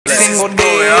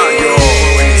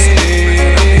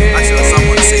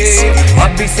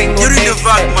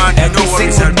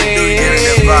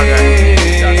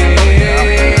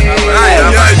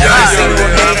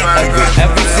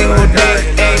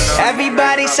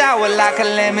sour like a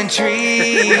lemon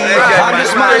tree. I'm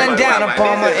just smiling down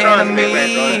upon my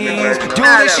enemies. Do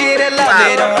the shit I love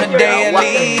it on a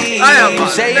daily. You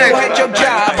say you hate your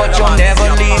job, but you'll never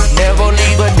leave, never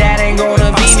leave. But that ain't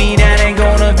gonna be me, that ain't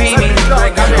gonna be me.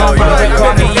 My brother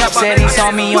called me up, said he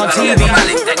saw me on TV.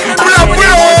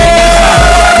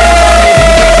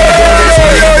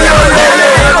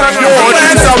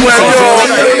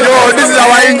 This is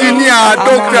our engineer,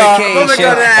 doctor.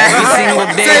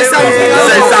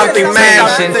 Say something, man.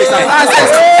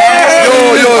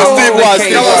 Yo, Steve was.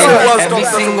 Every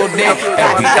single day,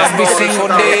 every single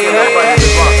day.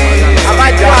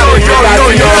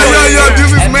 Yo,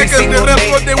 this is making the rest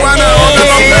what they wanna.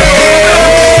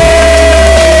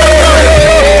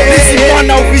 This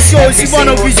is one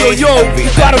of visual, yo. You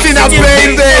gotta see that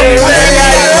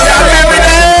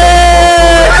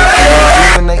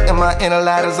In my inner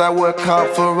light as I work hard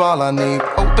for all I need.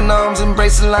 Open arms,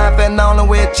 embracing life and all of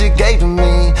which you gave to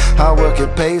me. Hard work,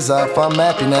 it pays off, I'm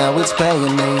happy now, it's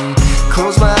paying me.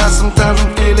 Close my eyes sometimes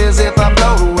and feel as if I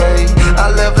blow away. I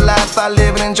love the life I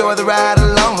live and enjoy the ride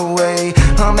along the way.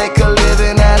 I'll make a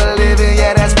living out of living,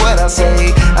 yeah, that's what I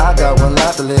say. I got one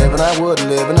life to live and I wouldn't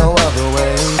live in no other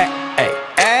way.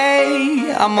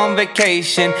 Hey, I'm on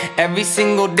vacation every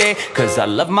single day, cause I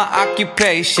love my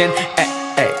occupation.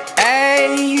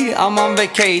 Hey, I'm on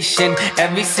vacation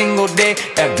every single day,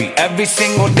 every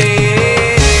single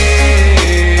day.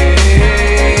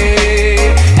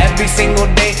 Every single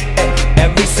day,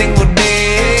 every single day.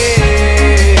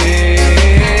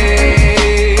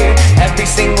 Every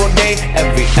single day,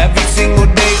 every single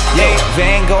day. Yeah,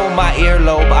 Van Gogh, my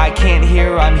earlobe, I can't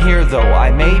hear, I'm here though.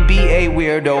 I may be a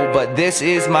weirdo, but this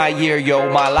is my year, yo.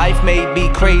 My life may be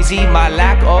crazy, my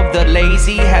lack of the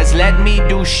lazy has let me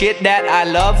do shit that I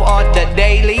love on the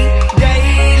daily.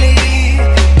 Daily,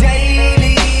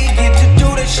 daily, get to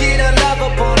do the shit I love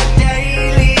upon a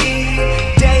daily.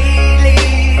 Daily,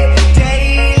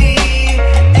 daily,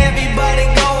 everybody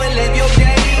go and live your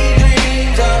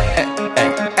daydreams up.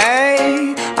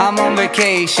 Hey, I'm on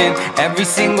vacation every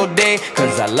single day,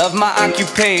 cause I love my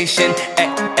occupation.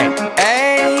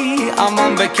 Hey, I'm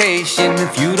on vacation.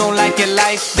 If you don't like your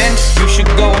life, then you should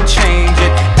go and change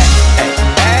it.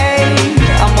 Hey,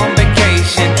 I'm on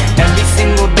vacation every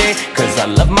single day, cause I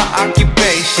love my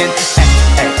occupation.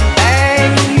 Hey,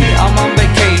 I'm on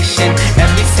vacation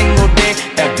every single day,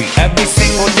 every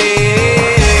single day.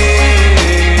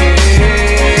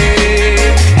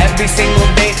 Every single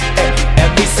day,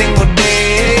 every single day.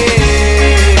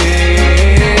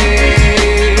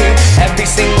 Every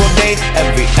single day,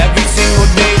 every single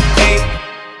day.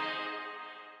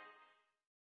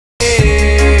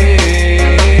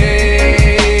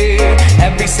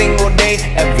 Every single day,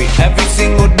 every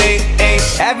single day.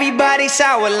 Everybody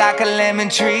sour like a lemon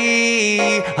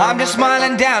tree. I'm just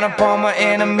smiling down upon my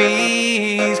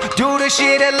enemies. Do the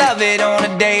shit I love it on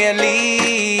a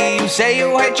daily. You say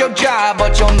you hate your job,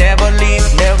 but you'll never leave,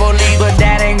 never leave. But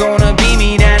that ain't gonna be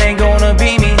me, that ain't gonna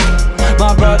be me.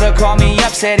 My brother called me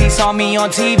up, said he saw me on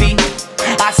TV.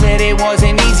 I said it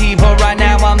wasn't easy, but right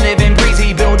now I'm living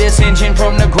breezy. Build this engine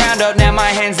from the ground up, now my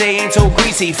hands, they ain't so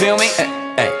greasy, feel me?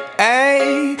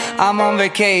 Hey, I'm on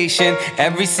vacation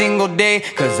every single day,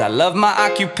 cause I love my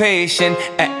occupation.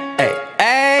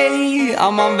 Hey,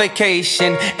 I'm on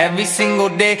vacation every single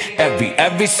day,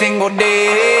 every single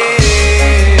day.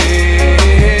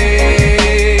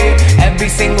 Every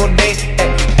single day,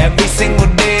 every single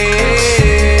day.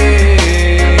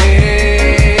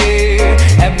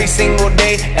 Every single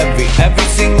day, every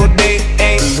single day.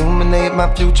 Illuminate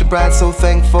my future bright, so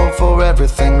thankful for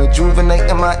everything.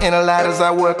 Rejuvenating my inner light as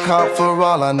I work hard for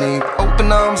all I need.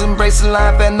 Open arms, embracing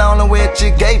life and all of which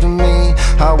you gave to me.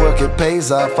 Hard work, it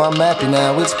pays off, I'm happy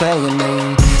now, it's paying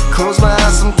me. Close my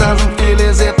eyes sometimes and feel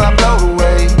as if I blow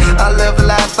away. I love the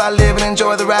life I live and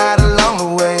enjoy the ride along the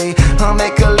way. I'll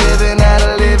make a living out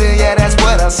of living, yeah, that's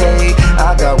what I say.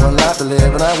 I got one life to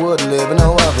live and I wouldn't live in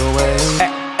no other way.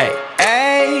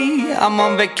 Hey, I'm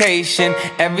on vacation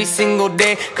every single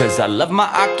day, cause I love my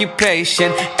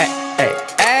occupation.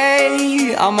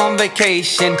 Hey, I'm on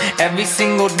vacation every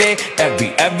single day,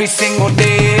 every single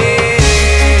day.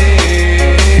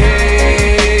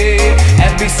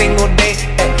 Every single day,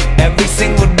 every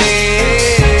single day.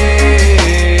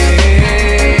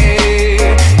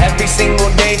 Every single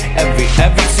day, every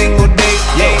single day.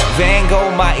 Yeah, Van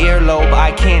Gogh, my earlobe,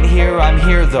 I can't hear, I'm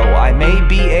here though. I may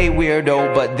be a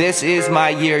weirdo, but this is my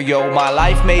year, yo. My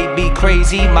life may be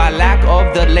crazy, my lack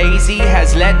of the lazy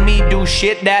has let me do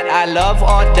shit that I love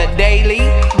on the daily.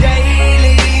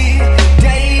 Daily,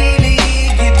 daily,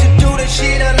 get to do the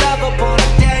shit I love upon a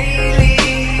daily.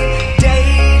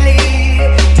 Daily,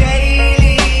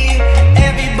 daily,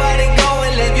 everybody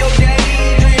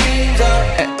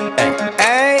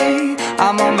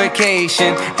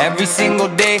vacation every single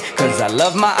day, cause I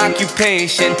love my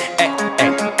occupation.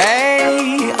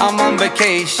 Ay, I'm on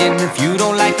vacation. If you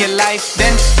don't like your life,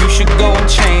 then you should go